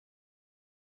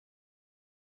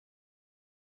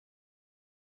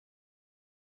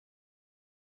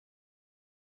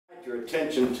Your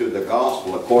attention to the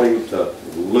Gospel according to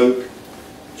Luke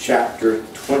chapter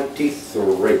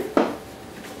 23. The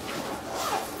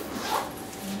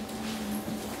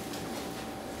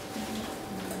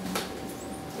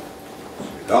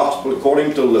Gospel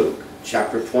according to Luke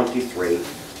chapter 23.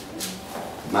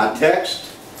 My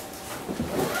text,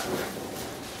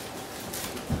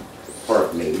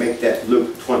 pardon me, make that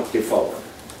Luke 24.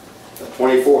 The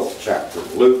 24th chapter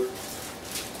of Luke.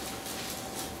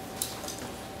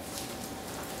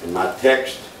 And my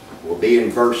text will be in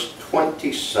verse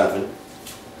 27.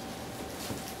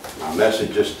 My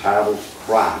message is titled,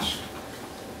 Christ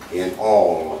in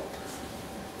All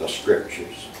the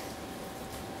Scriptures.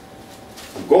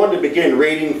 I'm going to begin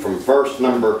reading from verse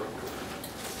number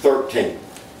 13.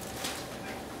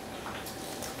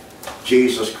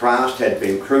 Jesus Christ had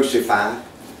been crucified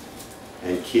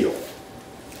and killed.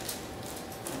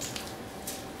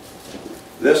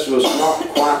 This was not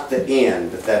quite the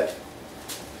end that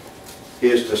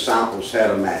his disciples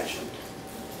had imagined.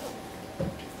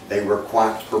 They were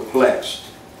quite perplexed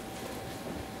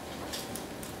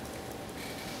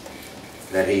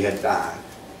that he had died.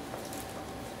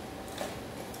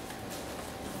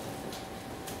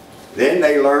 Then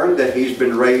they learned that he's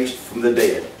been raised from the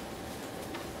dead.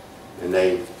 And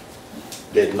they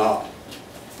did not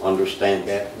understand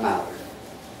that neither.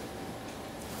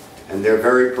 And they're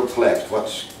very perplexed.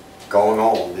 What's going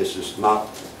on? This is not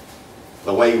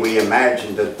the way we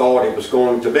imagined and thought it was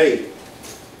going to be.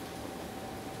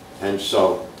 And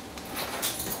so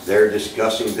they're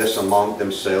discussing this among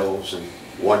themselves and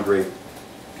wondering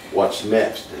what's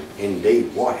next, and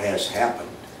indeed what has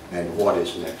happened and what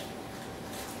is next.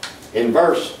 In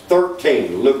verse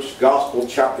 13, Luke's Gospel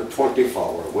chapter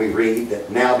 24, we read that,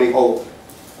 now behold,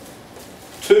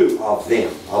 two of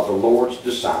them, of the Lord's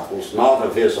disciples, not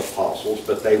of his apostles,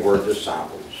 but they were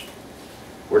disciples,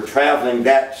 were traveling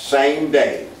that same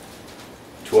day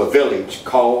to a village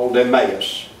called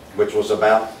Emmaus, which was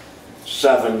about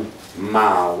 7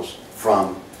 miles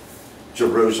from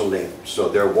Jerusalem. So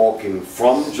they're walking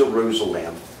from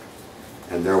Jerusalem,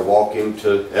 and they're walking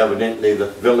to evidently the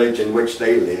village in which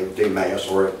they lived, Emmaus,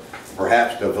 or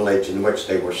perhaps the village in which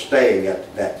they were staying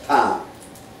at that time.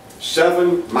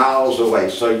 7 miles away.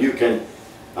 So you can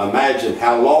imagine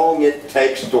how long it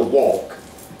takes to walk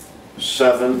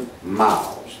 7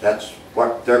 miles. That's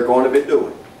what they're going to be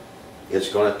doing. It's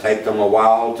going to take them a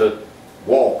while to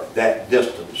walk that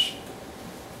distance.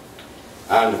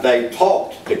 And they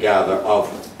talked together of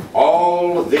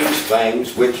all of these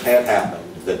things which had happened.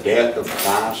 The death of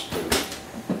Christ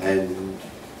and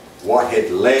what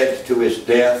had led to his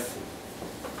death.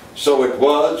 So it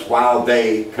was while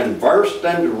they conversed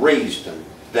and reasoned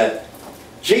that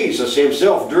Jesus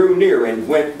himself drew near and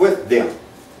went with them.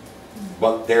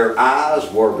 But their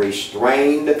eyes were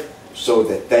restrained so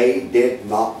that they did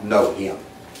not know him.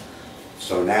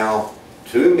 So now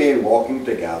 2 men walking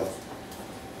together,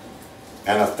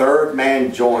 and a third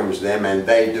man joins them, and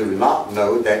they do not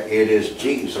know that it is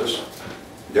Jesus.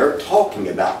 They're talking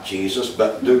about Jesus,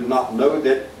 but do not know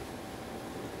that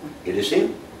it is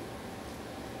him.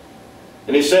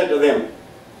 And he said to them,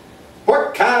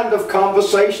 what kind of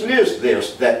conversation is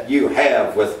this that you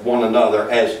have with one another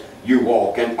as you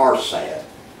walk and are sad?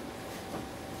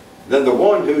 Then the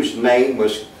one whose name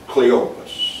was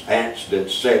Cleopas answered and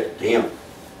said to him,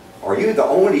 are you the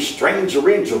only stranger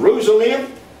in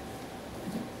Jerusalem?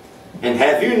 And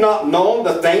have you not known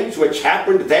the things which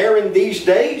happened there in these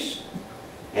days?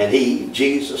 And he,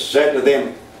 Jesus, said to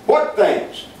them, what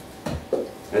things?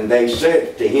 And they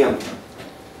said to him,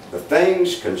 the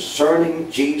things concerning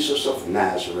Jesus of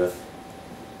Nazareth,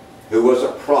 who was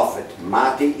a prophet,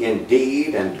 mighty in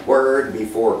deed and word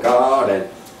before God and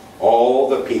all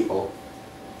the people,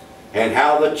 and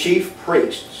how the chief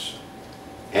priests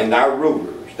and our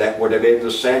rulers that would have been the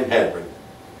Sanhedrin,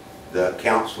 the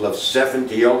council of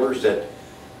 70 elders that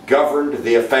governed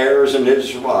the affairs in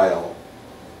Israel,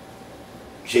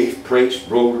 chief priests,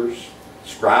 rulers,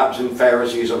 scribes and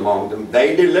Pharisees among them,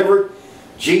 they delivered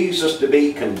Jesus to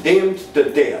be condemned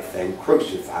to death and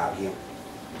crucified him.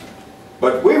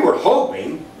 But we were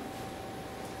hoping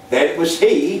that it was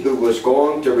he who was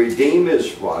going to redeem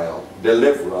Israel,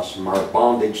 deliver us from our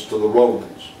bondage to the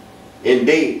Romans.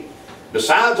 Indeed,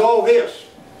 besides all this,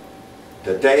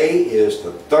 today is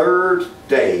the 3rd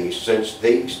day since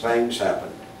these things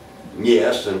happened.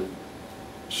 Yes, and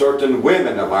certain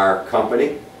women of our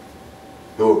company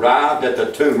who arrived at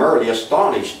the tomb early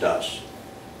astonished us.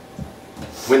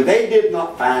 When they did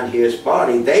not find his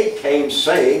body, they came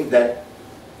saying that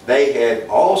they had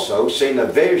also seen a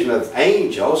vision of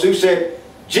angels who said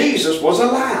Jesus was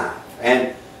alive.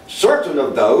 And certain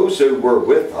of those who were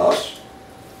with us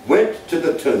went to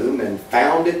the tomb and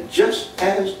found it just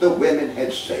as the women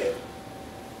had said.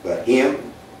 But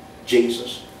him,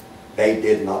 Jesus, they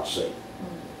did not see.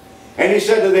 And he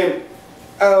said to them,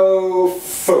 O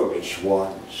foolish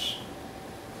ones,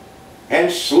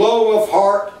 and slow of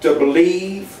heart to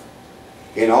believe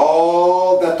in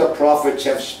all that the prophets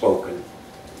have spoken.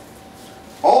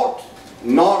 Ought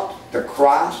not the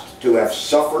Christ to have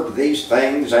suffered these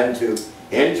things and to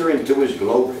enter into his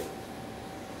glory?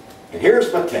 And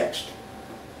here's my text.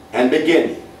 And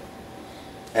beginning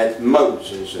at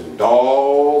Moses and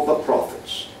all the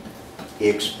prophets, he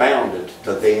expounded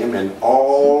to them in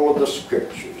all of the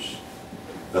scriptures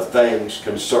the things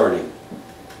concerning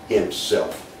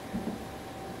himself.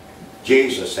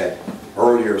 Jesus had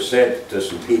earlier said to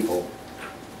some people,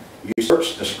 you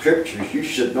search the scriptures, you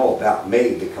should know about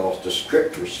me because the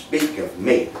scriptures speak of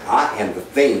me. I am the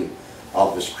theme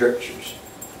of the scriptures.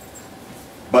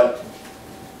 But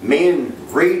men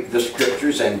read the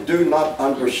scriptures and do not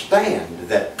understand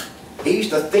that he's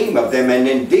the theme of them, and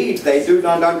indeed they do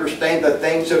not understand the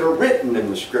things that are written in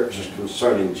the scriptures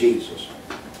concerning Jesus.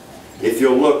 If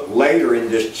you'll look later in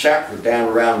this chapter down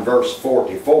around verse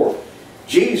 44,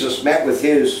 Jesus met with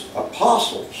his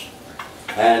apostles,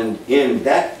 and in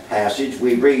that passage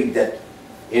we read that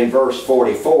in verse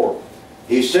 44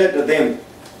 he said to them,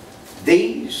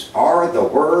 these are the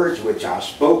words which I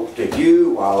spoke to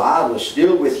you while I was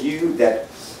still with you, that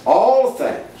all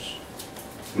things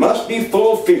must be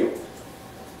fulfilled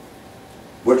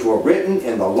which were written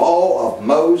in the law of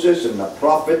Moses and the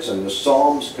prophets and the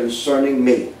Psalms concerning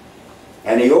me.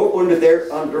 And he opened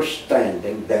their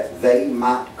understanding that they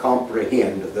might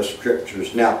comprehend the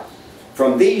scriptures. Now,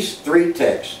 from these three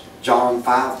texts, John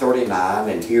 5:39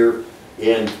 and here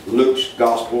in Luke's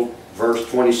Gospel, verse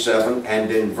 27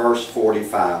 and in verse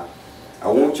 45, I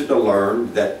want you to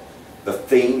learn that the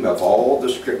theme of all the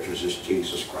scriptures is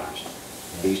Jesus Christ.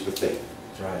 He's the theme.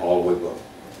 That's right. All the way through.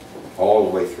 All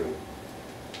the way through.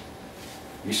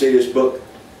 You see this book?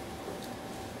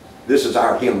 This is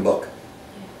our hymn book.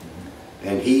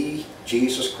 And he,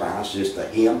 Jesus Christ, is the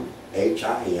hymn,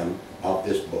 H-I-M, of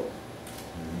this book.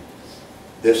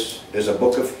 This is a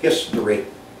book of history.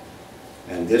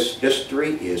 And this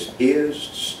history is his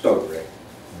story.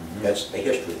 That's the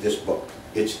history of this book.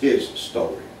 It's his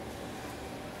story.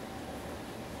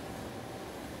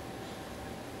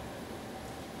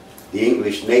 The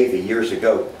English Navy years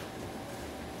ago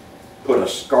put a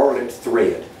scarlet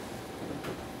thread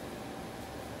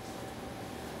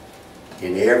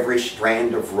in every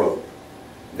strand of rope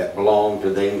that belonged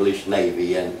to the English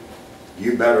Navy, and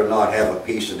you better not have a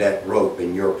piece of that rope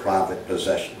in your private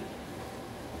possession,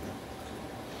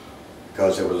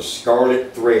 because there was a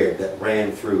scarlet thread that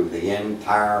ran through the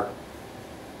entire,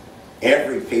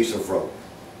 every piece of rope.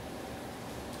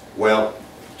 Well,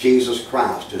 Jesus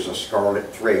Christ is a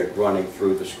scarlet thread running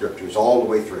through the scriptures all the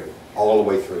way through, all the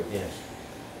way through. Yes.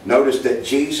 Notice that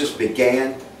Jesus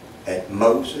began at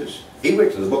Moses. He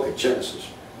went to the book of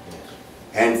Genesis. Yes.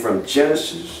 And from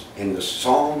Genesis, in the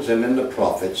Psalms and in the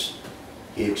prophets,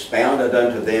 he expounded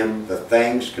unto them the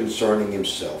things concerning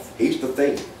himself. He's the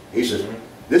theme. He says,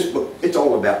 this book, it's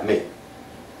all about me.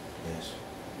 Yes.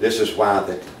 This is why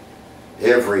that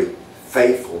every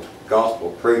faithful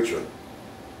gospel preacher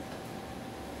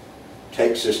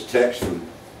takes this text from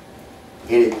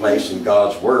any place in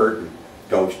God's Word and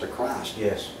goes to Christ.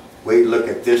 Yes. We look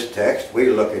at this text, we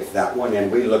look at that one, and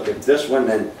we look at this one,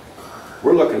 and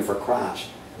we're looking for Christ.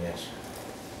 Yes.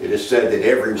 It is said that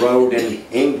every road in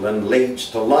England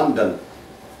leads to London.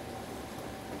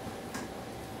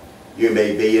 You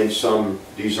may be in some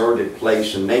deserted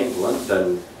place in England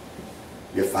and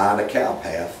you find a cow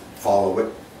path. Follow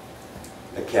it.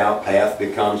 The cow path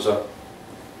becomes a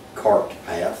cart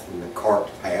path, and the cart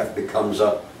path becomes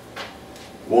a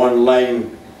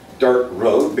one-lane dirt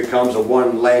road, becomes a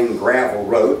one-lane gravel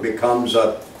road, becomes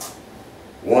a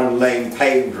one-lane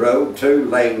paved road,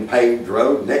 two-lane paved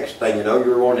road. Next thing you know,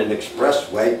 you're on an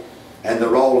expressway, and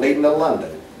they're all leading to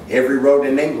London. Every road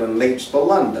in England leads to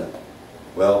London.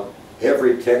 Well,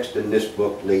 every text in this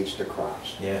book leads to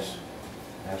Christ. Yes.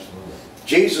 Absolutely.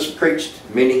 Jesus preached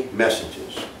many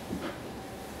messages.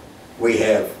 We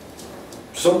have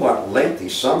somewhat lengthy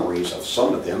summaries of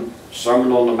some of them.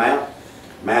 Sermon on the Mount,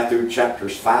 Matthew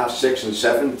chapters 5, 6, and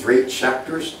 7, 3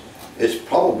 chapters. It's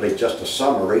probably just a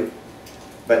summary,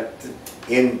 but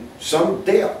in some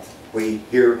depth we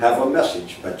here have a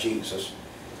message by Jesus.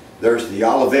 There's the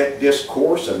Olivet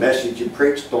Discourse, a message he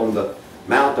preached on the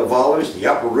Mount of Olives, the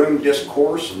Upper Room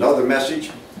Discourse, another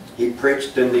message he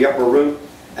preached in the Upper Room,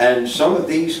 and some of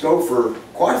these go for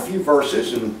quite a few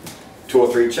verses and 2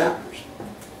 or 3 chapters.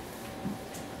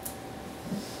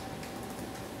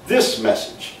 this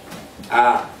message.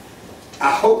 I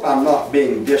hope I'm not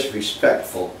being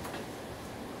disrespectful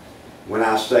when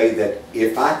I say that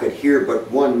if I could hear but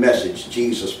one message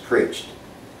Jesus preached,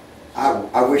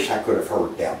 I wish I could have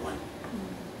heard that one.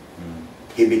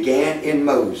 He began in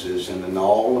Moses and in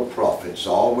all the prophets,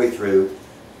 all the way through,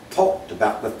 talked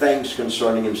about the things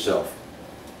concerning himself.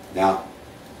 Now,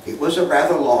 it was a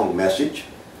rather long message.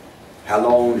 How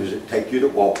long does it take you to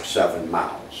walk 7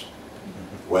 miles?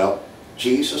 Well,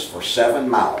 Jesus, for 7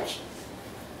 miles,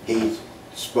 he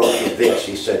spoke of this.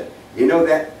 He said, you know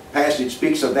that passage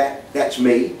speaks of that? That's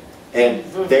me. And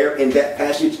there in that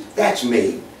passage, that's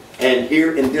me. And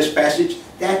here in this passage,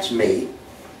 that's me.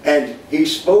 And he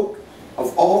spoke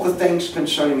of all the things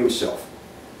concerning himself.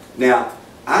 Now,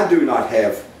 I do not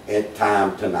have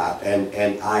time tonight,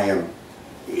 and I am,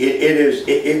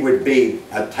 it would be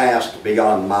a task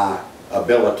beyond my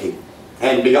ability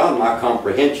and beyond my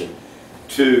comprehension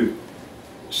to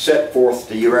set forth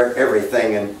to you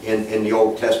everything in the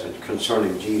Old Testament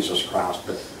concerning Jesus Christ.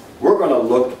 But we're going to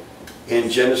look in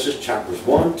Genesis chapters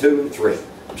 1, 2, and 3.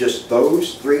 Just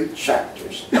those 3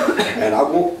 chapters. And I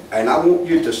want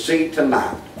you to see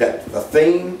tonight that the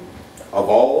theme of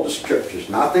all the scriptures,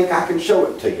 and I think I can show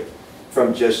it to you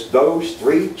from just those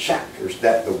 3 chapters,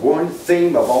 that the one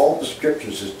theme of all the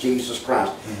scriptures is Jesus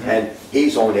Christ. And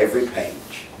he's on every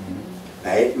page.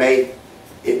 Now it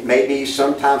may be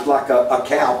sometimes like a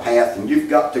cow path, and you've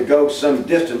got to go some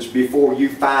distance before you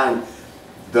find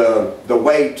the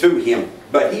way to him,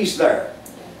 but he's there.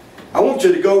 I want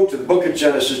you to go to the book of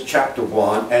Genesis chapter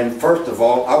 1, and first of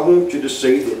all, I want you to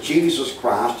see that Jesus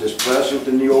Christ is present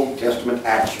in the Old Testament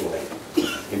actually.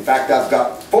 In fact, I've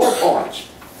got 4 points.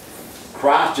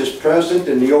 Christ is present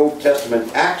in the Old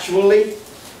Testament actually,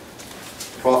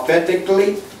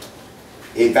 prophetically,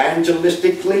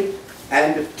 evangelistically,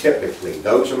 and typically.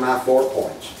 Those are my 4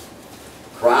 points.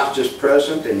 Christ is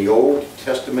present in the Old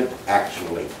Testament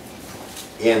actually,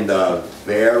 in the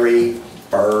very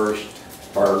first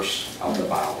verse of the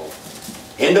Bible.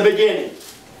 In the beginning,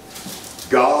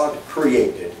 God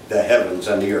created the heavens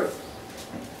and the earth.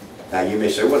 Now you may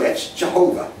say, well, that's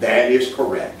Jehovah. That is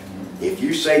correct. If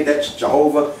you say that's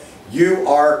Jehovah, you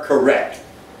are correct.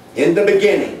 In the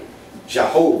beginning,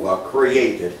 Jehovah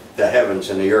created the heavens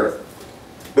and the earth.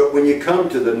 But when you come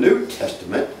to the New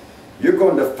Testament, you're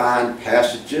going to find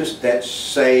passages that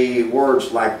say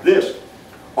words like this: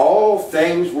 all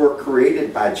things were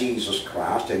created by Jesus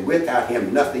Christ, and without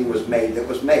him nothing was made that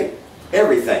was made.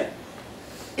 Everything.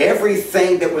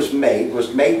 Everything that was made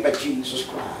by Jesus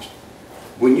Christ.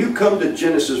 When you come to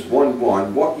Genesis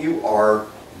 1:1, what you are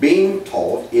being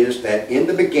taught is that in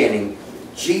the beginning,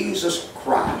 Jesus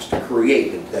Christ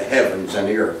created the heavens and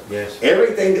the earth. Yes.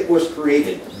 Everything that was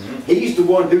created, he's the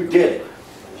one who did it.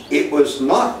 It was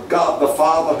not God the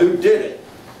Father who did it.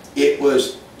 It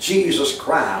was Jesus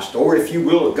Christ, or if you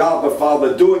will, God the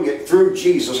Father doing it through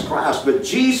Jesus Christ. But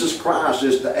Jesus Christ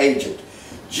is the agent.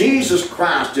 Jesus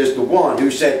Christ is the one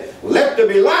who said, let there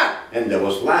be light, and there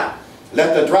was light.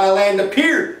 Let the dry land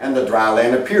appear, and the dry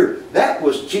land appeared. That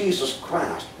was Jesus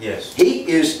Christ. Yes. He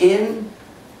is in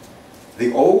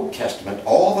the Old Testament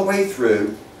all the way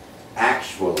through,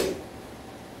 actually.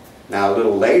 Now a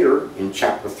little later in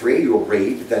chapter 3 you'll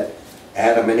read that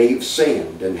Adam and Eve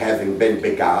sinned, and having been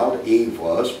beguiled, Eve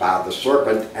was, by the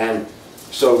serpent, and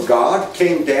so God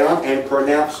came down and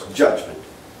pronounced judgment.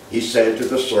 He said to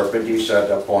the serpent, he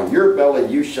said, upon your belly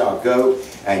you shall go,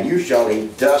 and you shall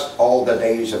eat dust all the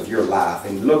days of your life.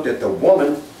 And he looked at the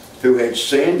woman who had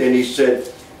sinned, and he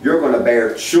said, you're going to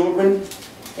bear children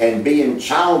and be in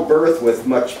childbirth with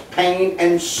much pain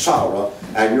and sorrow,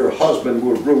 and your husband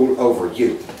will rule over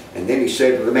you. And then he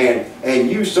said to the man,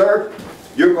 and you, sir,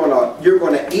 you're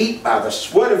going to eat by the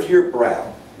sweat of your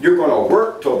brow. You're going to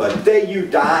work till the day you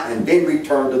die and then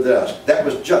return to dust. That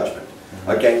was judgment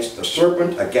against the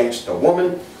serpent, against the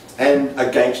woman, and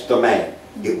against the man.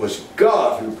 It was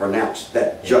God who pronounced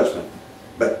that judgment.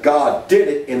 But God did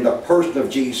it in the person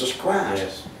of Jesus Christ.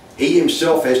 Yes. He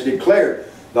himself has declared,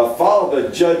 the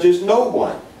Father judges no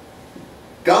one.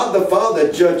 God the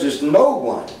Father judges no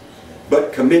one,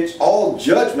 but commits all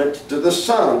judgment to the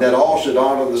Son, that all should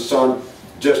honor the Son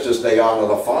just as they honor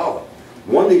the Father.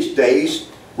 One of these days,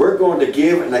 we're going to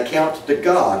give an account to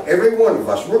God. Every one of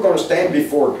us, we're going to stand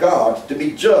before God to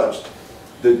be judged.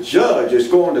 The judge is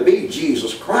going to be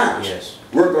Jesus Christ. Yes.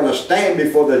 We're going to stand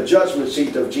before the judgment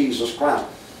seat of Jesus Christ.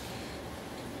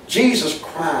 Jesus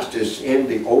Christ is in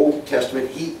the Old Testament.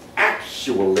 He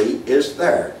actually is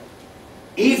there.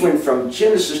 Even from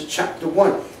Genesis chapter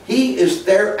 1, he is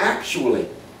there actually.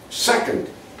 Second,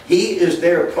 he is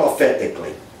there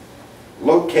prophetically.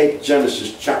 Locate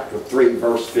Genesis chapter 3,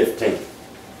 verse 15.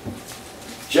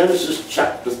 Genesis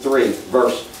chapter 3,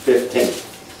 verse 15.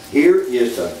 Here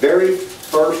is the very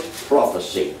first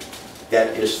prophecy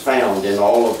that is found in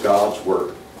all of God's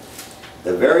Word.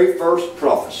 The very first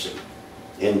prophecy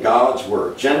in God's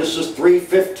Word. Genesis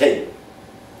 3:15.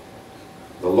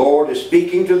 The Lord is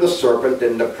speaking to the serpent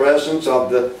in the presence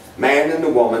of the man and the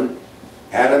woman,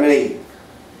 Adam and Eve.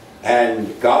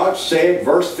 And God said,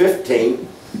 verse 15,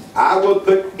 I will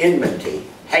put enmity,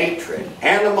 hatred,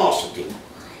 animosity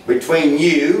between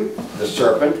you, the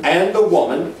serpent, and the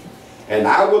woman, and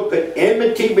I will put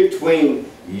enmity between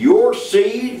your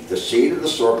seed, the seed of the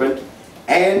serpent,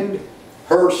 and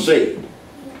her seed.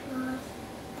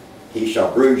 He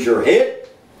shall bruise your head,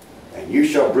 and you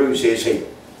shall bruise his heel.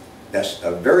 That's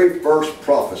the very first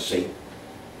prophecy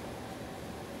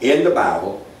in the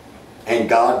Bible, and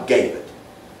God gave it.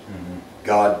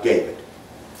 God gave it.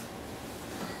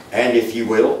 And if you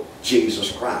will,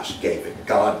 Jesus Christ gave it.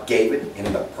 God gave it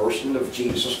in the person of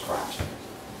Jesus Christ.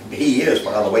 He is,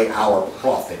 by the way, our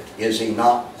prophet, is he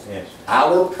not? Yes.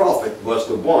 Our prophet was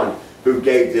the one who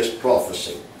gave this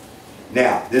prophecy.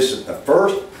 Now, this is the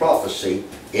first prophecy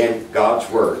in God's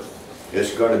Word.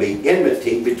 There's going to be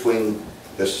enmity between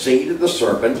the seed of the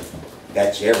serpent,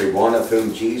 that's every one of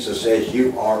whom Jesus says,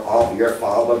 you are of your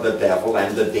father the devil,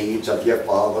 and the deeds of your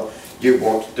father you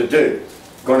want to do.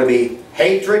 Going to be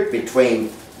hatred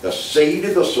between the seed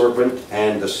of the serpent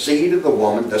and the seed of the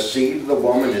woman. The seed of the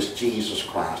woman is Jesus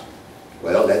Christ.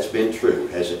 Well, that's been true,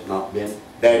 has it not been?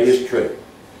 That is true.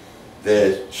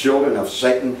 The children of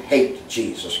Satan hate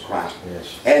Jesus Christ.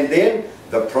 Yes. And then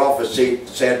the prophecy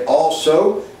said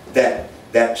also that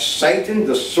Satan,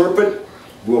 the serpent,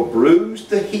 will bruise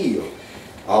the heel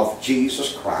of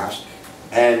Jesus Christ,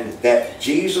 and that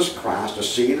Jesus Christ, the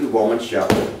seed of the woman, shall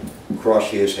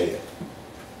crush his head.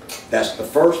 That's the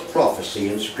first prophecy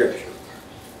in Scripture.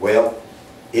 Well,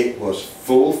 it was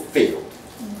fulfilled,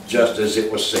 just as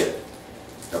it was said.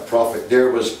 The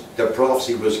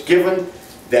prophecy was given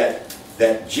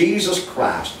that Jesus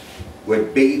Christ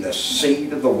would be the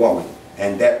seed of the woman.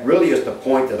 And that really is the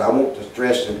point that I want to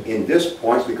stress in this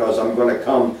point, because I'm going to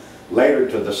come later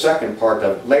to the second part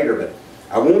of later. But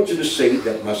I want you to see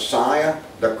that Messiah,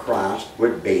 the Christ,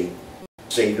 would be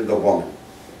the seed of the woman.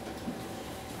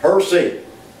 Her seed.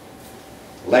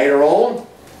 Later on,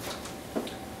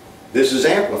 this is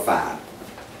amplified.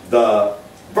 The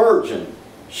virgin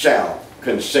shall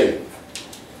conceive.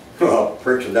 Well,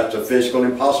 preacher, that's a physical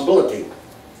impossibility.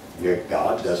 Yeah,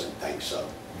 God doesn't think so.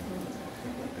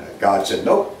 God said,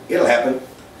 nope, it'll happen.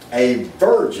 A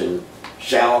virgin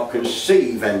shall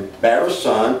conceive and bear a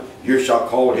son. You shall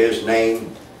call his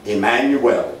name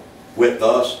Emmanuel. With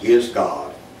us is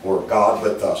God, or God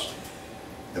with us.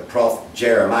 The prophet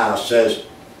Jeremiah says,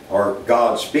 or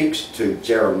God speaks to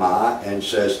Jeremiah and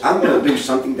says, I'm going to do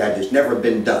something that has never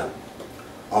been done.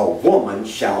 A woman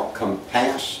shall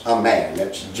compass a man.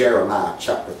 That's Jeremiah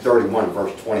chapter 31,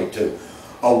 verse 22.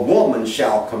 A woman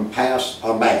shall compass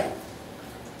a man.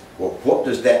 Well, what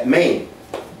does that mean?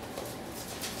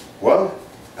 Well,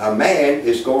 a man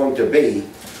is going to be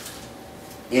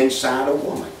inside a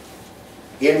woman,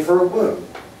 in her womb.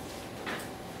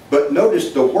 But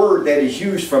notice the word that is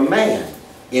used for man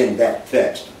in that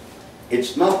text.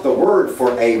 It's not the word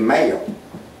for a male.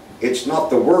 It's not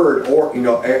the word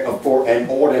for an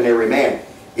ordinary man.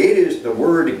 It is the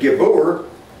word Gibor,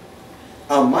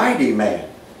 a mighty man.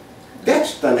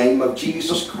 That's the name of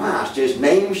Jesus Christ. His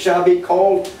name shall be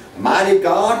called Mighty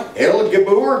God, El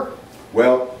Gibor.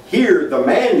 Well, here the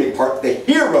manly part, the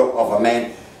hero of a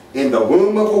man in the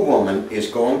womb of a woman, is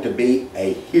going to be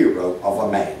a hero of a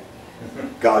man.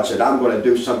 God said, I'm going to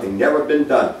do something never been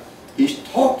done. He's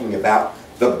talking about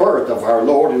the birth of our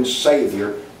Lord and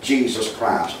Savior, Jesus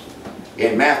Christ.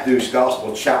 In Matthew's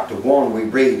Gospel, chapter 1, we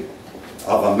read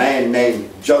of a man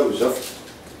named Joseph,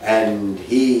 and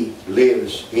he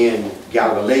lives in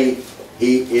Galilee.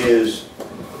 He is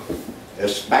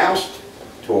espoused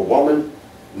to a woman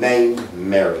named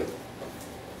Mary.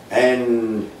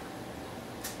 And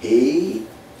he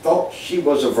thought she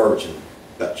was a virgin,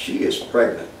 but she is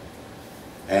pregnant.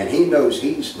 And he knows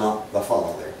he's not the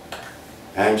father.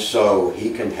 And so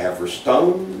he can have her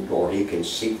stoned, or he can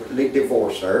secretly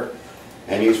divorce her.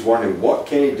 And he's wondering, what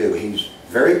can he do? He's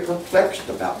very perplexed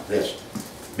about this,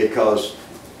 because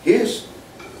his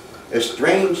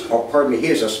espoused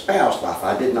wife,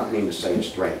 I did not mean to say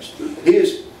estranged,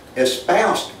 his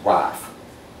espoused wife,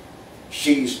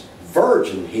 she's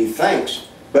virgin, he thinks,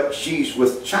 but she's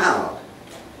with child.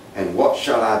 And what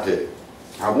shall I do?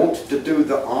 I wanted to do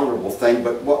the honorable thing,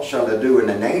 but what shall I do? And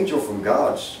an angel from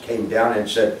God came down and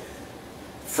said,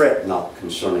 fret not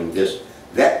concerning this.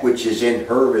 That which is in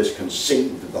her is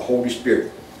conceived of the Holy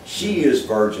Spirit. She is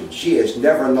virgin. She has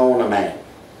never known a man.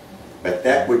 But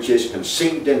that which is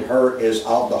conceived in her is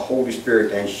of the Holy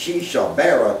Spirit, and she shall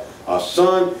bear a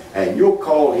son, and you'll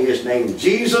call his name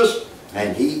Jesus,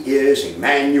 and he is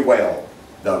Emmanuel.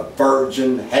 The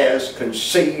virgin has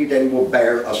conceived and will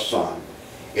bear a son.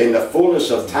 In the fullness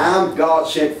of time, God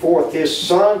sent forth his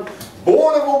son,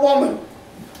 born of a woman.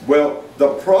 Well,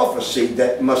 the prophecy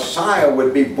that Messiah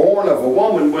would be born of a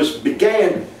woman was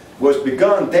begun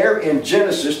there in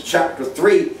Genesis chapter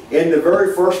 3 in the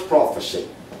very first prophecy.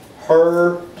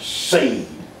 Her seed.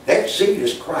 That seed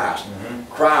is Christ.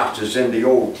 Christ is in the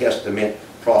Old Testament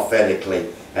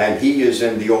prophetically, and he is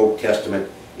in the Old Testament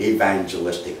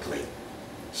evangelistically.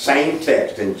 Same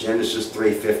text in Genesis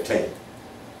 3:15.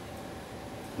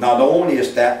 Not only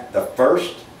is that the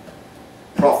first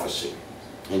prophecy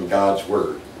in God's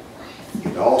Word,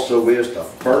 it also is the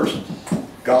first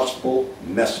gospel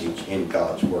message in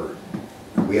God's Word.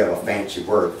 We have a fancy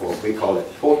word for it. We call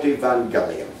it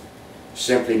protovangelium.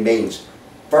 Simply means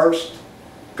first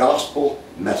gospel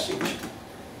message.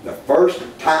 The first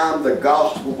time the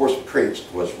gospel was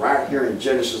preached was right here in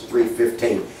Genesis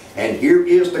 3:15. And here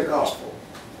is the gospel.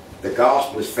 The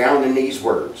gospel is found in these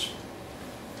words.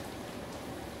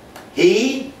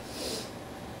 He,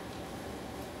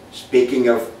 speaking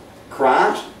of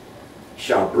Christ,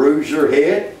 shall bruise your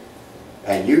head,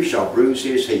 and you shall bruise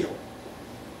his heel.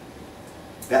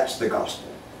 That's the gospel.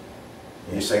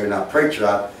 You say, well, now, preacher,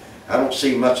 I don't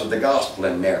see much of the gospel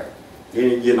in there.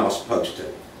 You're not supposed to.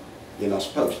 You're not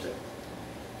supposed to.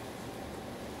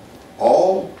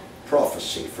 All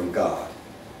prophecy from God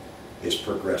is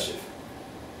progressive.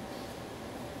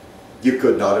 You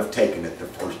could not have taken it the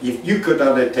first. You could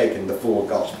not have taken the full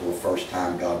gospel the first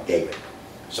time God gave it.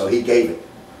 So he gave it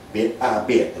bit by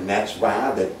bit, and that's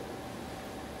why that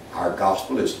our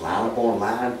gospel is line upon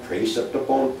line, precept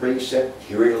upon precept,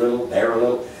 here a little, there a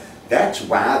little. That's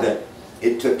why that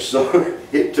it took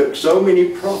so many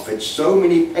prophets, so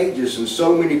many pages, and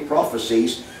so many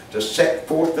prophecies to set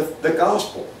forth the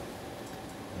gospel.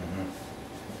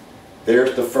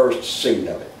 There's the first seed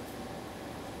of it.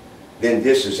 Then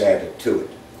this is added to it.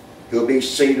 He'll be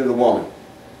seed of the woman,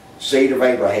 seed of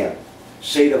Abraham,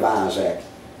 seed of Isaac,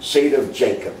 seed of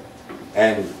Jacob,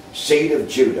 and seed of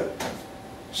Judah,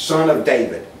 son of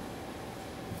David,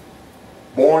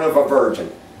 born of a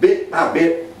virgin. Bit by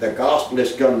bit, the gospel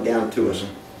has come down to us.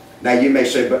 Now you may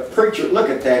say, but preacher, look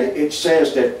at that. It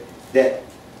says that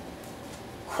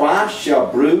Christ shall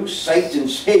bruise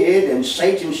Satan's head, and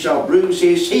Satan shall bruise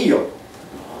his heel.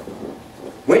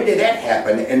 When did that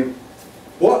happen, and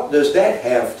what does that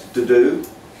have to do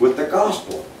with the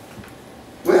gospel?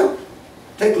 Well,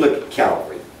 take a look at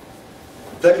Calvary.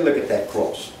 Take a look at that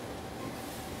cross.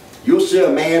 You'll see a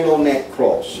man on that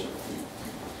cross.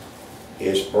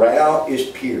 His brow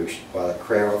is pierced by the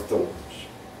crown of thorns.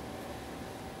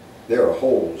 There are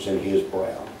holes in his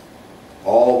brow,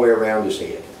 all the way around his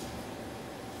head.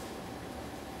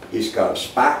 He's got a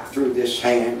spike through this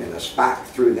hand, and a spike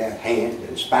through that hand, and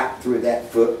a spike through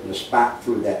that foot, and a spike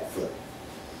through that foot.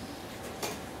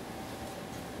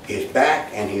 His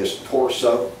back and his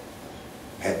torso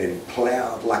have been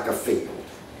plowed like a field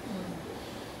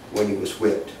when he was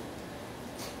whipped.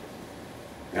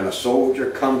 And a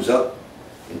soldier comes up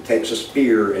and takes a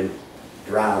spear and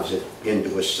drives it into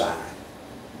his side.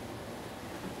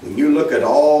 When you look at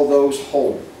all those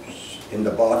holes in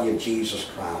the body of Jesus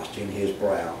Christ, in his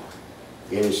brow,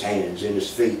 in his hands, in his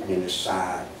feet, and in his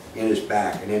side, in his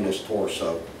back, and in his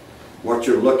torso, what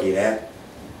you're looking at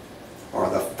are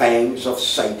the fangs of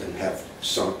Satan have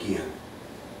sunk in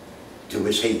to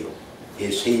his heel.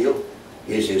 His heel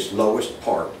is his lowest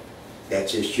part.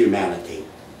 That's his humanity.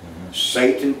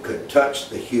 Satan could touch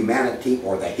the humanity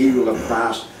or the heel of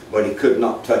Christ, but he could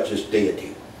not touch his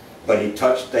deity. But he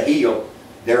touched the heel.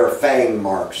 There are fang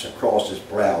marks across his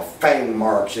brow, fang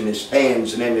marks in his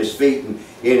hands and in his feet and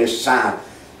in his side.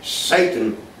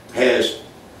 Satan has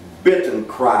bitten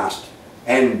Christ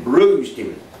and bruised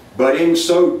him. But in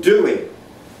so doing,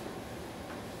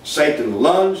 Satan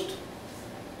lunged,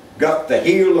 got the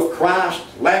heel of Christ,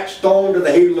 latched on to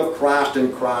the heel of Christ,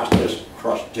 and Christ has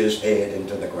crushed his head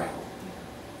into the ground.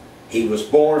 He was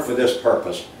born for this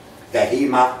purpose, that he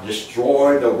might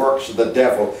destroy the works of the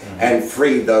devil and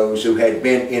free those who had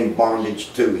been in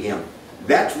bondage to him.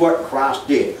 That's what Christ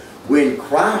did. When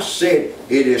Christ said,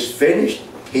 "It is finished,"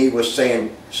 he was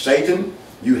saying, "Satan,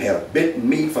 you have bitten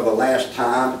me for the last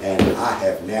time, and I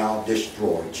have now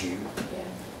destroyed you."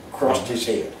 Crushed his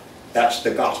head. That's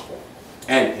the gospel.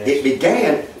 And it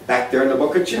began back there in the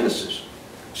book of Genesis.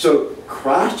 So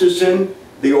Christ is in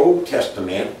the Old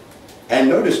Testament, and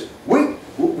notice,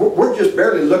 we're just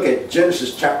barely looking at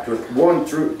Genesis chapter 1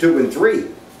 through 2 and 3.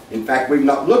 In fact, we've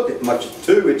not looked at much of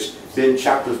 2. It's been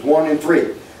chapters 1 and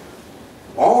 3.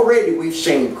 Already we've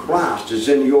seen Christ is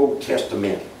in the Old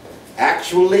Testament,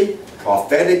 actually,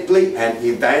 prophetically, and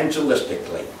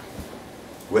evangelistically,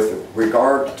 with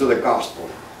regard to the gospel.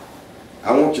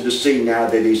 I want you to see now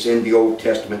that he's in the Old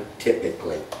Testament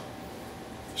typically.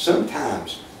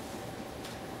 Sometimes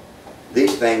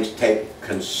these things take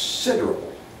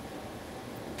considerable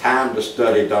time to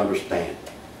study to understand.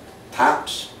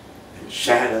 Types and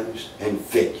shadows and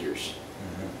figures.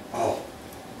 Oh,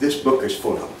 this book is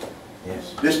full of them.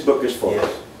 Yes. This book is full of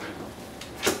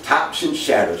them. Types and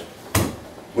shadows.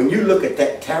 When you look at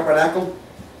that tabernacle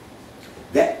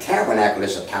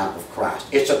is a type of Christ.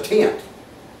 It's a tent.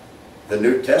 The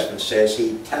New Testament says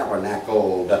he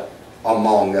tabernacled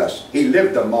among us. He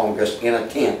lived among us in a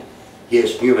tent,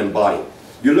 his human body.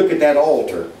 You look at that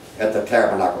altar at the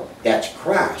tabernacle, that's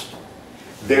Christ.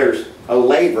 There's a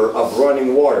laver of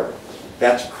running water.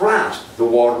 That's Christ, the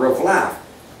water of life.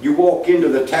 You walk into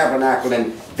the tabernacle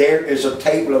and there is a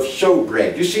table of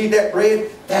showbread. You see that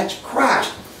bread? That's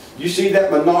Christ. You see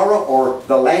that menorah or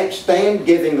the lampstand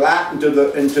giving light into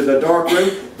the dark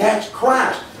room? That's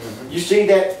Christ. You see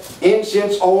that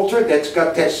incense altar that's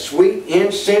got that sweet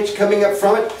incense coming up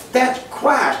from it? That's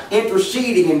Christ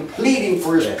interceding and pleading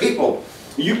for his people.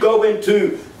 You go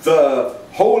into the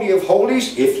Holy of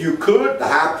Holies, if you could, the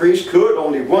high priest could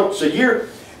only once a year,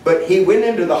 but he went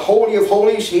into the Holy of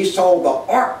Holies, he saw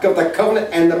the Ark of the Covenant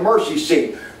and the mercy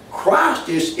seat. Christ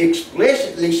is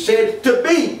explicitly said to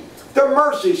be the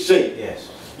mercy seat.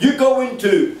 Yes. You go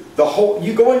into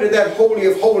that Holy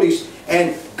of Holies,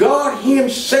 and God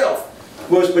himself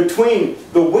was between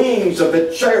the wings of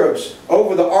the cherubs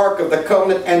over the Ark of the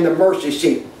Covenant and the mercy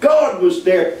seat. God was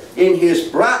there in his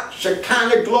bright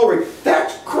Shekinah glory.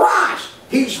 That's Christ.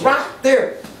 He's right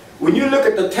there. When you look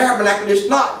at the tabernacle, it's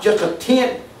not just a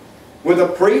tent with a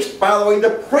priest. By the way,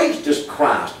 the priest is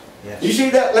Christ. Yes. You see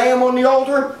that lamb on the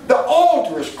altar? The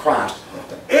altar is Christ.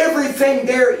 Everything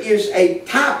there is a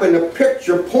type and a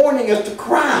picture pointing us to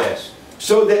Christ. Yes.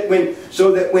 So that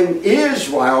when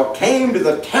Israel came to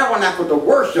the tabernacle to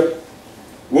worship,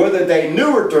 whether they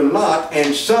knew it or not,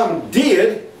 and some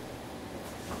did,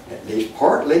 at least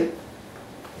partly,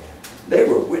 they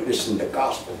were witnessing the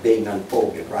gospel being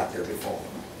unfolded right there before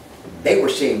them. They were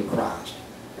seeing Christ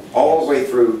all the way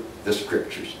through the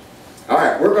scriptures. All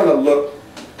right, we're going to look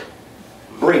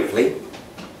briefly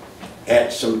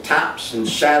at some types and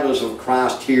shadows of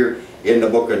Christ here in the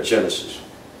book of Genesis.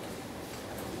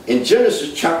 In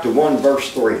Genesis chapter 1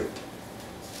 verse 3,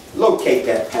 locate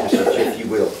that passage if you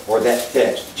will, or that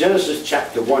text. Genesis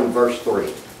chapter 1 verse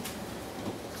 3.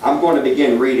 I'm going to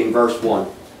begin reading verse 1.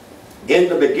 In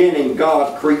the beginning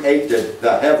God created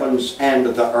the heavens and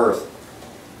the earth.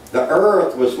 The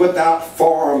earth was without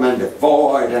form and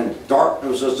void, and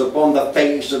darkness was upon the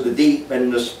face of the deep,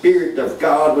 and the Spirit of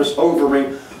God was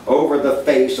hovering over the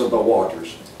face of the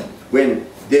waters. When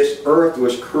this earth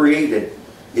was created,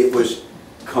 it was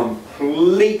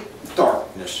complete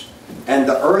darkness, and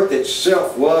the earth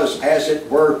itself was, as it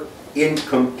were, in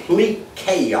complete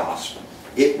chaos.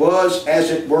 It was, as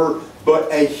it were,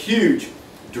 but a huge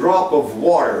drop of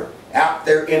water out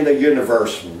there in the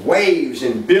universe, waves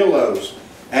and billows,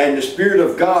 and the Spirit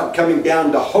of God coming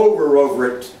down to hover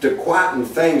over it to quieten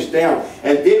things down.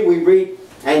 And then we read,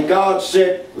 and God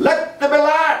said, "Let there be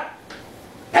light."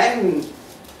 And,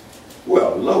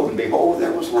 well, lo and behold,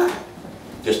 there was light.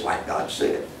 Just like God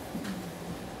said.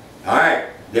 All right,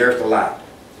 there's the light.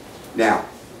 Now,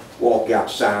 walk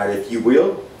outside, if you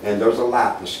will, and there's a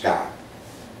light in the sky.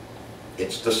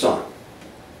 It's the sun.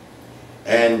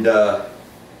 And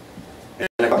in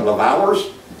a couple of hours,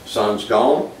 sun's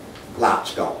gone,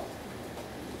 light's gone,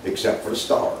 except for the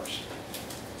stars.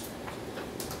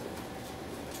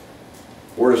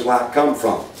 Where does light come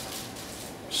from?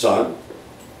 Sun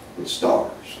and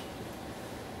stars.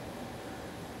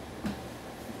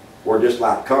 Where does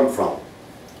light come from?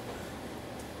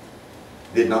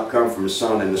 Did not come from the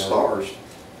sun and the stars.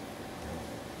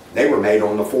 They were made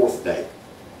on the fourth day.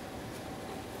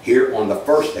 Here on the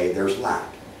first day there's light.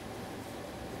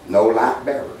 No light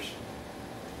bearers.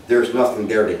 There's nothing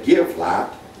there to give light,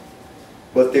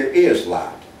 but there is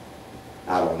light.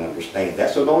 I don't understand that,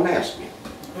 so don't ask me.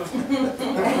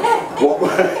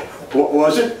 What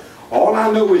was it? All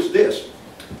I know is this.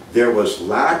 There was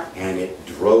light, and it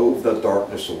drove the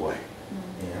darkness away.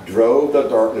 Yeah. Drove the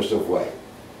darkness away.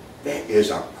 That is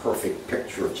a perfect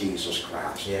picture of Jesus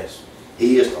Christ. Yes.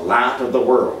 He is the light of the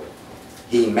world.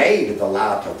 He made the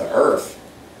light of the earth.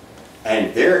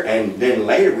 And then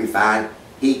later we find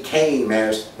He came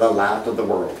as the light of the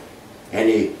world. and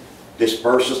He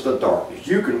disperses the darkness.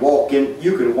 You can walk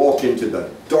into the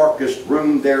darkest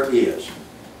room there is,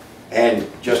 and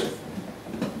just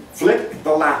flick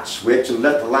the light switch and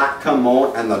let the light come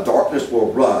on, and the darkness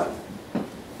will run.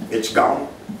 It's gone.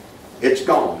 It's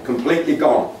gone. Completely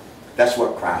gone. That's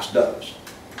what Christ does.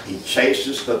 He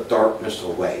chases the darkness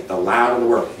away, the light of the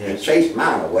world. He chased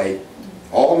mine away.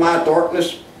 All my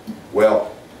darkness,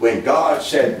 well, when God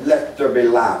said, let there be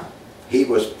light, He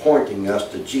was pointing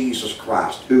us to Jesus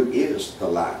Christ, who is the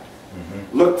light.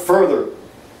 Look further,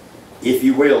 if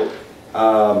you will,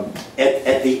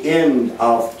 at the end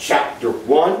of chapter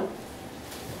 1.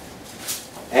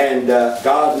 And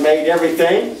God made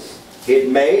everything He'd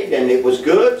made, and it was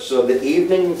good. So the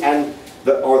evening and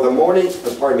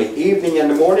evening and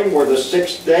the morning were the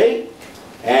sixth day.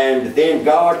 And then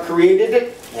God created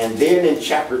it. And then in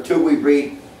chapter 2 we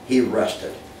read, He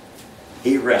rested.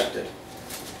 He rested.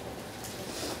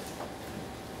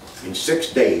 In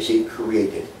 6 days He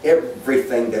created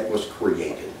everything that was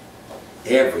created.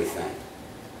 Everything.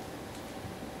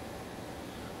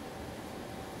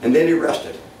 And then He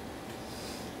rested.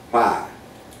 Why?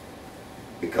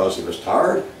 Because He was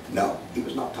tired? No, He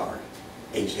was not tired.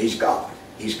 He's God.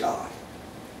 He's God.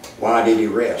 Why did He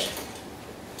rest?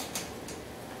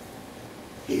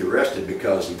 He rested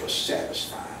because He was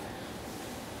satisfied.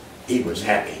 He was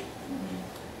happy.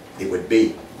 It would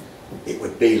be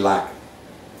like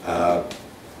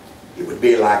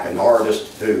an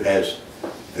artist who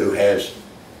has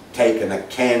taken a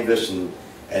canvas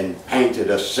and painted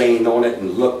a scene on it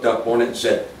and looked up on it and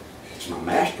said, it's my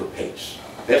masterpiece,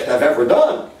 best I've ever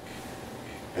done.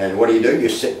 And what do? You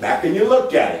sit back and you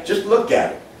look at it. Just look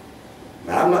at it.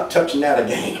 Now, I'm not touching that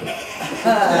again.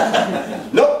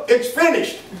 Nope, it's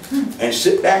finished. And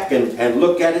sit back and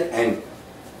look at it, and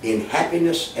in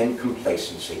happiness and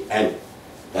complacency. And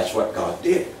that's what God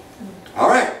did. All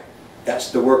right.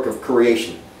 That's the work of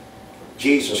creation.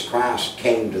 Jesus Christ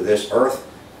came to this earth,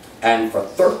 and for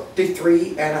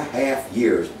 33 and a half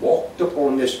years walked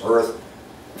upon this earth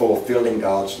fulfilling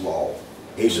God's law.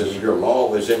 He says, your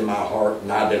law is in my heart,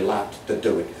 and I delight to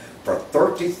do it. For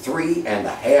 33 and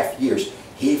a half years,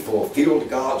 He fulfilled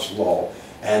God's law.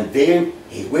 And then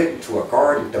He went into a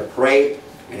garden to pray,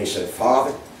 and He said,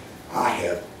 Father, I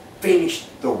have finished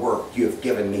the work You have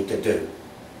given me to do.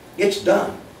 It's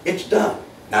done. It's done.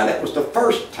 Now, that was the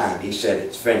first time He said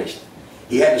it's finished.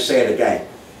 He had to say it again,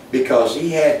 because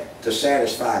He had to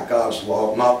satisfy God's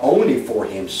law not only for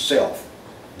Himself,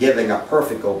 giving a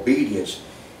perfect obedience.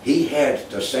 He had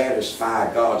to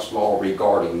satisfy God's law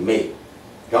regarding me.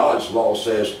 God's law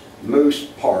says Moose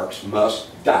Parks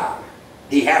must die.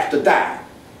 He has to die.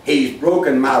 He's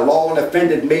broken my law and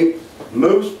offended me.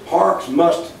 Moose Parks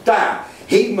must die.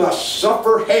 He must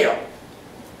suffer hell.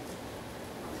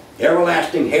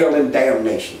 Everlasting hell and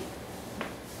damnation.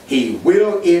 He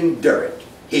will endure it.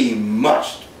 He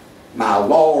must. My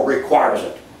law requires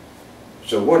it.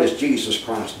 So what is Jesus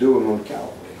Christ doing on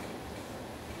Calvary?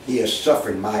 He is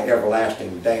suffering my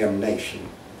everlasting damnation.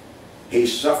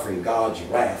 He's suffering God's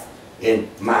wrath in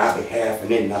my behalf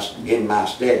and in my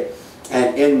stead,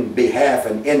 and in behalf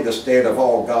and in the stead of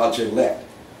all God's elect.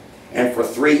 And for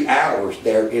 3 hours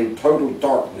there in total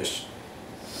darkness,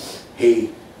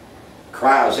 He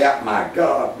cries out, my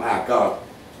God,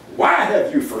 why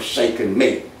have You forsaken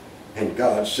me? And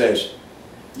God says,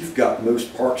 you've got Moose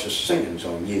Parks' sins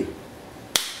on you,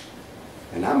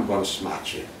 and I'm going to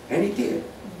smite you. And He did.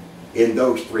 In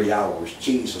those 3 hours,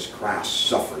 Jesus Christ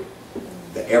suffered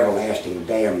the everlasting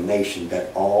damnation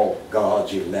that all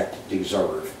God's elect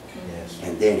deserve. Yes.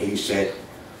 And then He said,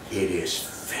 it is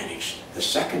finished. The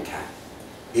second time,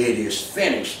 it is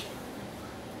finished.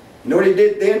 You know what He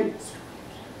did then?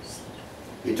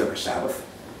 He took a Sabbath,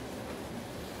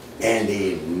 and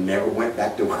He never went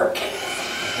back to work.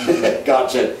 God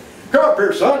said, come up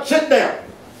here, son, sit down.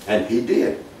 And He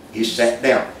did. He sat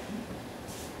down.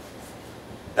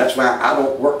 That's why I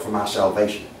don't work for my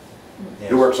salvation. Yes.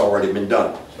 The work's already been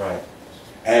done. That's right.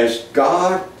 As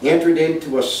God entered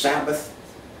into a Sabbath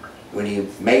when He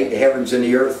made the heavens and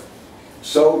the earth,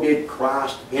 so did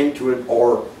Christ enter it,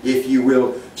 or if you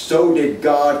will, so did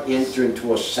God enter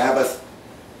into a Sabbath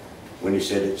when He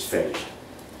said it's finished.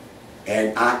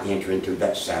 And I enter into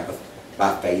that Sabbath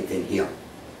by faith in Him.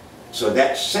 So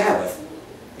that Sabbath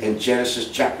in Genesis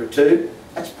chapter 2,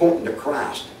 that's pointing to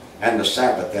Christ and the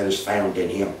Sabbath that is found in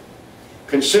Him.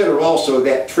 Consider also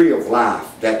that tree of life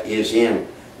that is in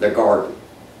the garden.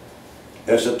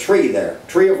 There's a tree there,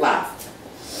 tree of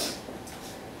life.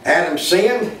 Adam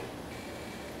sinned.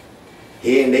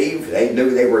 He and Eve, they knew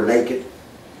they were naked.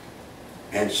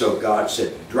 And so God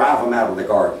said, drive them out of the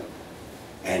garden.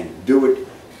 And do it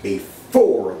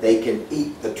before they they can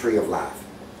eat the tree of life,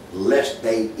 lest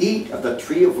they eat of the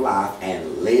tree of life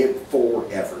and live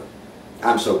forever.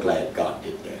 I'm so glad God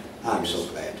did that. I'm so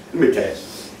glad. Let me tell you.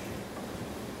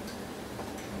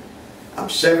 I'm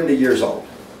 70 years old.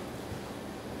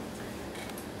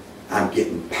 I'm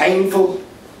getting painful.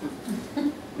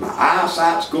 My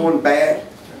eyesight's going bad.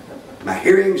 My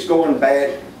hearing's going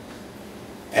bad.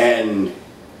 And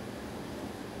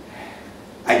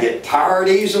I get tired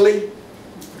easily.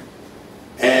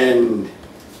 And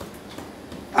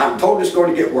I'm told it's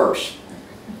going to get worse.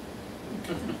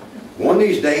 One of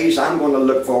these days, I'm going to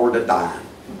look forward to dying.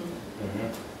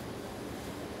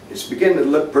 It's beginning to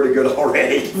look pretty good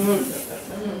already.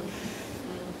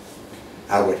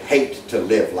 I would hate to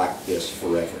live like this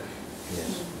forever.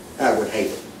 Yes. I would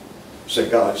hate it. So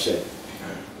God said,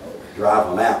 drive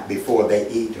them out before they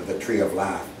eat of the tree of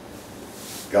life.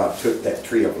 God took that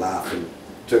tree of life and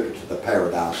took it to the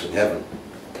paradise in heaven.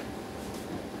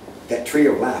 That tree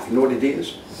of life, you know what it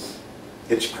is?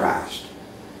 It's Christ.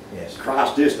 Yes.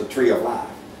 Christ is the tree of life.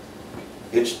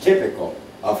 It's typical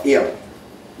of Him.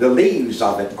 The leaves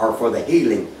of it are for the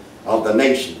healing of the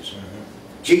nations.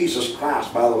 Jesus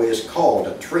Christ, by the way, is called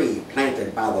a tree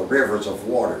planted by the rivers of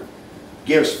water.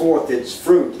 Gives forth its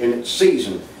fruit in its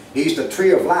season. He's the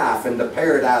tree of life in the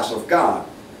paradise of God.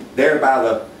 There by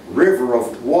the river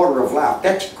of water of life.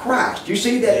 That's Christ. You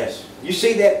see that? Yes. You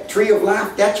see that tree of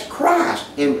life? That's Christ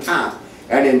in type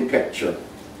and in picture.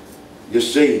 You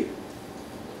see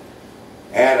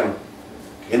Adam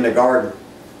in the garden,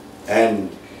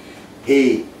 and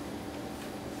he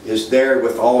is there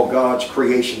with all God's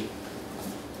creation,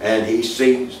 and he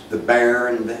sees the bear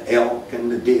and the elk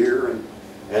and the deer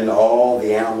and all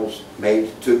the animals made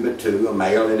two by two, a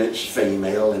male and its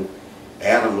female, and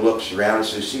Adam looks around and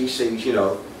says, he sees, you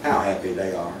know, how happy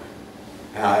they are.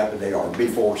 How happy they are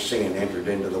before sin entered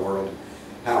into the world.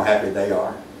 How happy they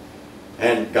are.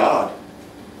 And God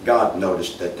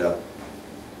noticed that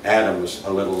Adam was a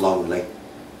little lonely.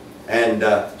 And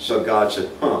so God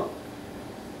said,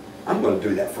 I'm going to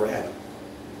do that for Adam.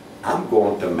 I'm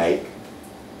going to make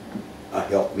a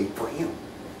helpmeet for him.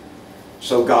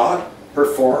 So God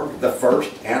performed the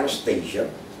first anesthesia,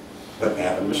 put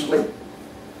Adam to sleep.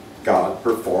 God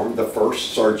performed the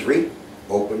first surgery,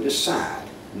 opened his side.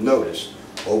 Notice,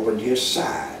 opened his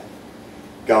side.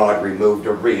 God removed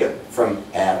a rib from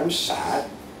Adam's side,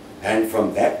 and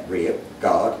from that rib,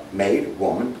 God made a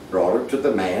woman, brought her to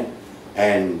the man,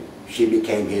 and she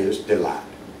became his delight.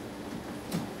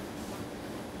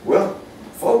 Well,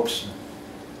 folks,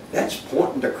 that's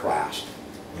pointing to Christ.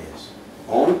 Yes.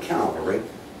 On Calvary,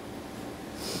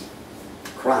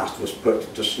 Christ was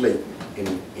put to sleep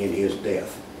in his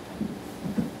death.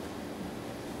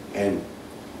 And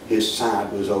his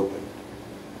side was opened.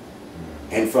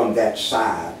 And from that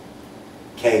side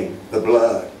came the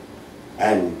blood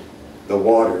and the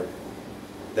water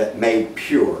that made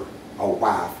pure a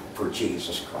wife for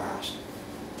Jesus Christ.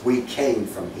 We came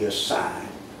from his side.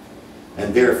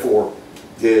 And therefore,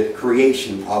 the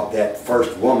creation of that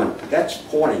first woman, that's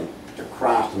pointing to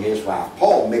Christ and his wife.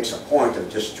 Paul makes a point of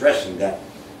just stressing that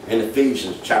in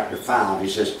Ephesians chapter 5. He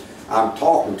says, I'm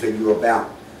talking to you about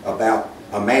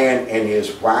a man and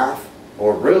his wife,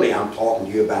 or really I'm talking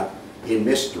to you about, in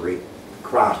mystery,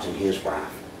 Christ and his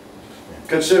wife.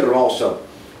 Consider also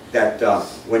that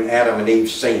when Adam and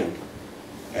Eve sinned,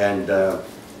 and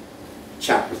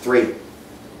chapter 3,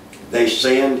 they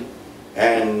sinned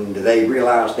and they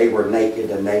realized they were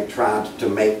naked, and they tried to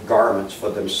make garments for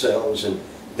themselves, and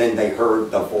then they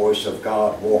heard the voice of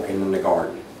God walking in the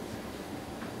garden.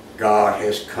 God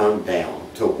has come down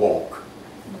to walk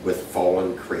with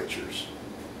fallen creatures,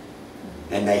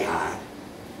 and they hide.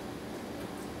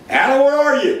 Adam, where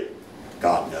are you?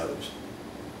 God knows.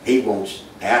 He wants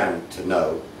Adam to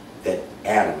know that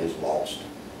Adam is lost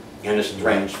and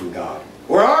estranged from God.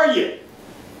 Where are you?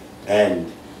 And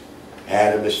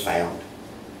Adam is found,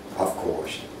 of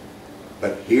course.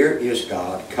 But here is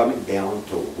God coming down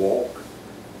to walk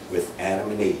with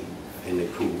Adam and Eve in the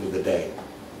cool of the day.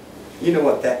 You know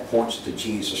what that points to?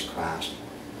 Jesus Christ,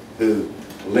 who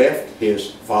left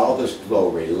his Father's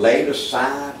glory, laid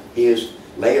aside his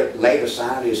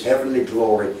heavenly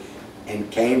glory, and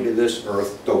came to this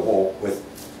earth to walk with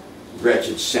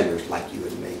wretched sinners like you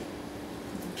and me.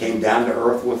 Came down to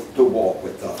earth to walk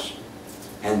with us.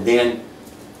 And then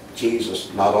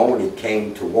Jesus not only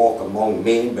came to walk among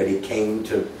men, but he came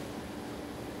to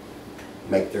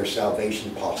make their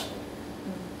salvation possible.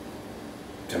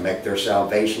 To make their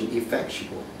salvation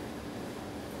effectual.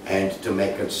 And to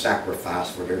make a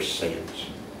sacrifice for their sins.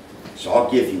 So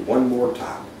I'll give you one more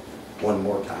time. One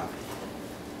more time.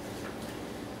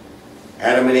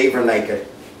 Adam and Eve are naked.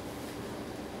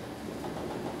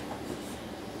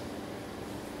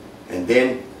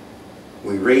 then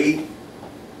we read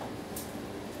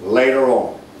later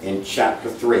on in chapter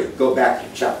 3. Go back to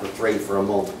chapter 3 for a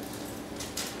moment.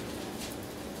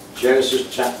 Genesis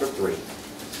chapter 3.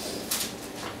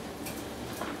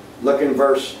 Look in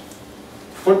verse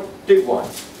 21.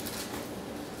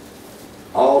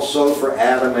 Also for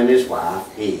Adam and his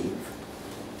wife, Eve,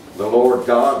 the Lord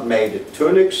God made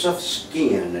tunics of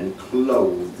skin and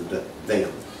clothed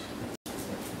them.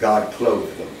 God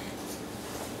clothed them.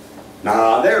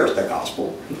 Now there's the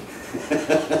gospel.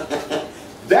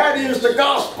 That is the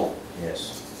gospel.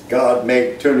 Yes. God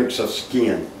made tunics of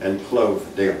skin and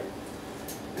clothed them.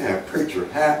 Now, preacher,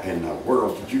 how in the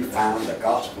world did you find the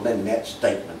gospel in that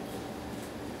statement?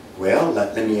 Well,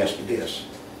 let me ask you this.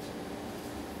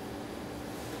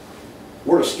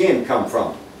 Where does skin come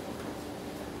from?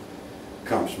 It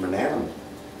comes from an animal.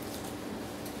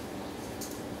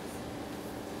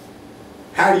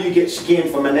 How do you get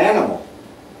skin from an animal?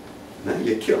 No,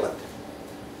 you kill it.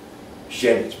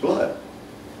 Shed its blood.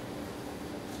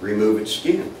 Remove its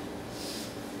skin.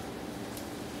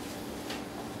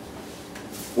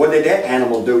 What did that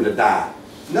animal do to die?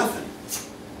 Nothing.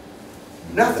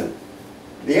 Nothing.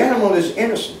 The animal is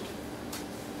innocent.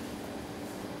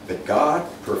 But God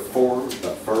performed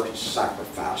the first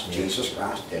sacrifice. Yes. Jesus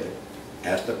Christ did it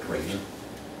as the priest.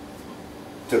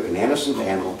 Took an innocent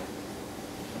animal,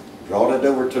 brought it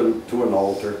over to an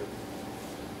altar,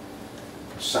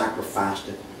 sacrificed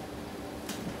it,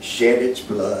 shed its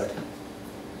blood,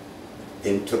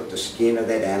 then took the skin of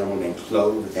that animal and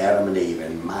clothed Adam and Eve.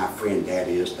 And my friend, that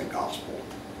is the gospel.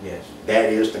 Yes. That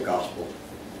is the gospel.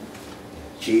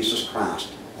 Jesus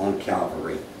Christ on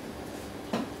Calvary.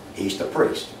 He's the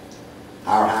priest.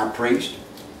 Our high priest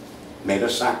made a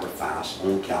sacrifice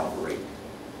on Calvary.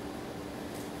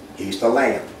 He's the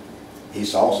lamb.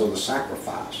 He's also the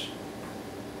sacrifice.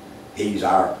 He's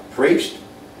our priest.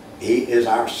 He is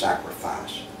our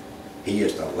sacrifice. He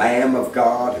is the Lamb of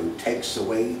God who takes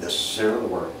away the sin of the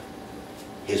world.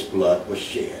 His blood was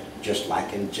shed, just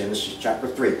like in Genesis chapter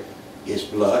 3. His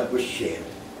blood was shed.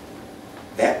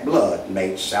 That blood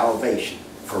made salvation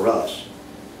for us,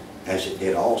 as it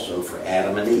did also for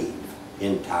Adam and Eve,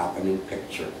 in type and in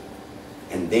picture.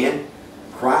 And then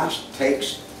Christ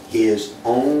takes his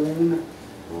own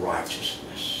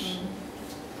righteousness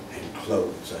and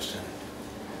clothes us in it.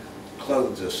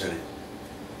 Clothes us in it.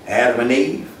 Adam and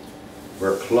Eve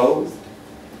were clothed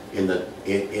in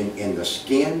the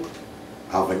skin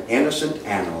of an innocent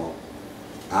animal.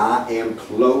 I am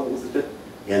clothed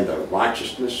in the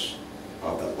righteousness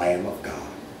of the Lamb of God.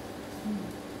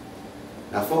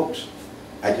 Now folks,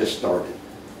 I just started.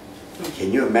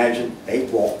 Can you imagine? They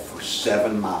walked for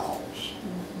 7 miles.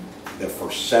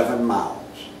 For 7 miles.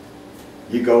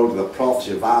 You go to the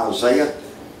prophecy of Isaiah.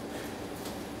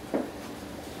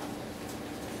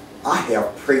 I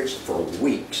have preached for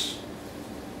weeks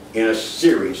in a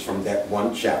series from that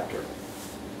one chapter.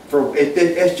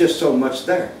 It's just so much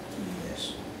there.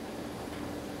 Yes.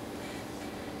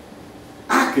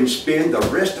 I can spend the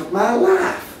rest of my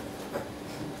life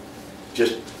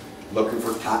just looking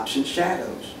for types and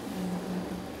shadows,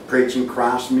 preaching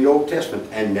Christ in the Old Testament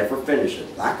and never finish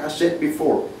it. Like I said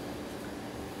before,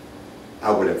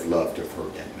 I would have loved to have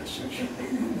heard that message.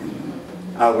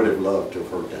 I would have loved to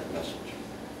have heard that message.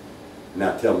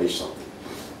 Now tell me something.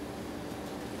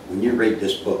 When you read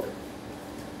this book,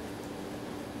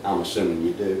 I'm assuming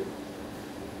you do.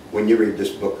 When you read this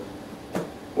book,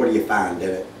 what do you find in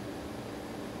it?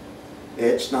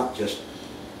 It's not just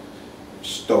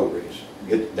stories.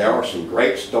 There are some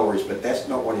great stories, but that's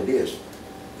not what it is.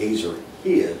 These are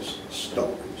his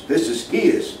stories. This is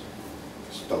his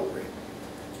story.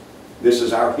 This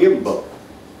is our hymn book.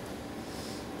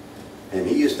 And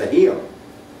he is the hymn.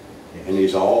 And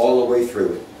he's all the way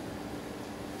through it.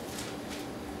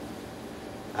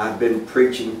 I've been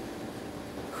preaching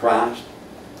Christ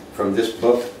from this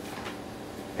book,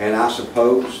 and I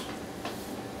suppose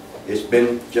it's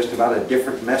been just about a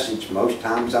different message most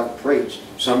times I've preached.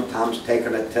 Sometimes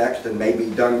taken a text and maybe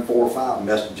done 4 or 5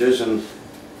 messages, and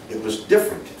it was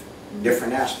different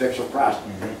aspects of Christ.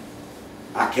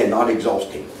 I cannot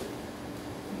exhaust him.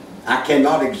 I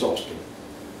cannot exhaust him.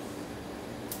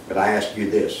 But I ask you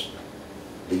this.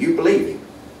 Do you believe him?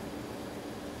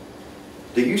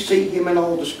 Do you see him in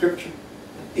all the scripture?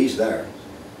 He's there.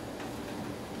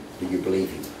 Do you believe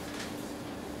him?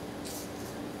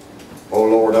 Oh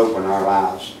Lord, open our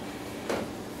eyes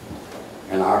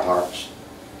and our hearts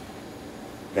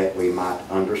that we might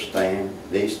understand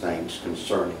these things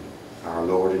concerning our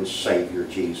Lord and Savior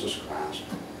Jesus Christ.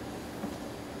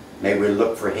 May we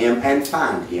look for him and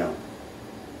find him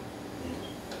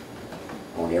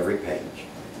on every page.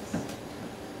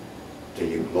 To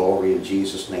your glory in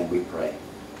Jesus' name we pray.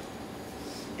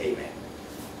 Amen.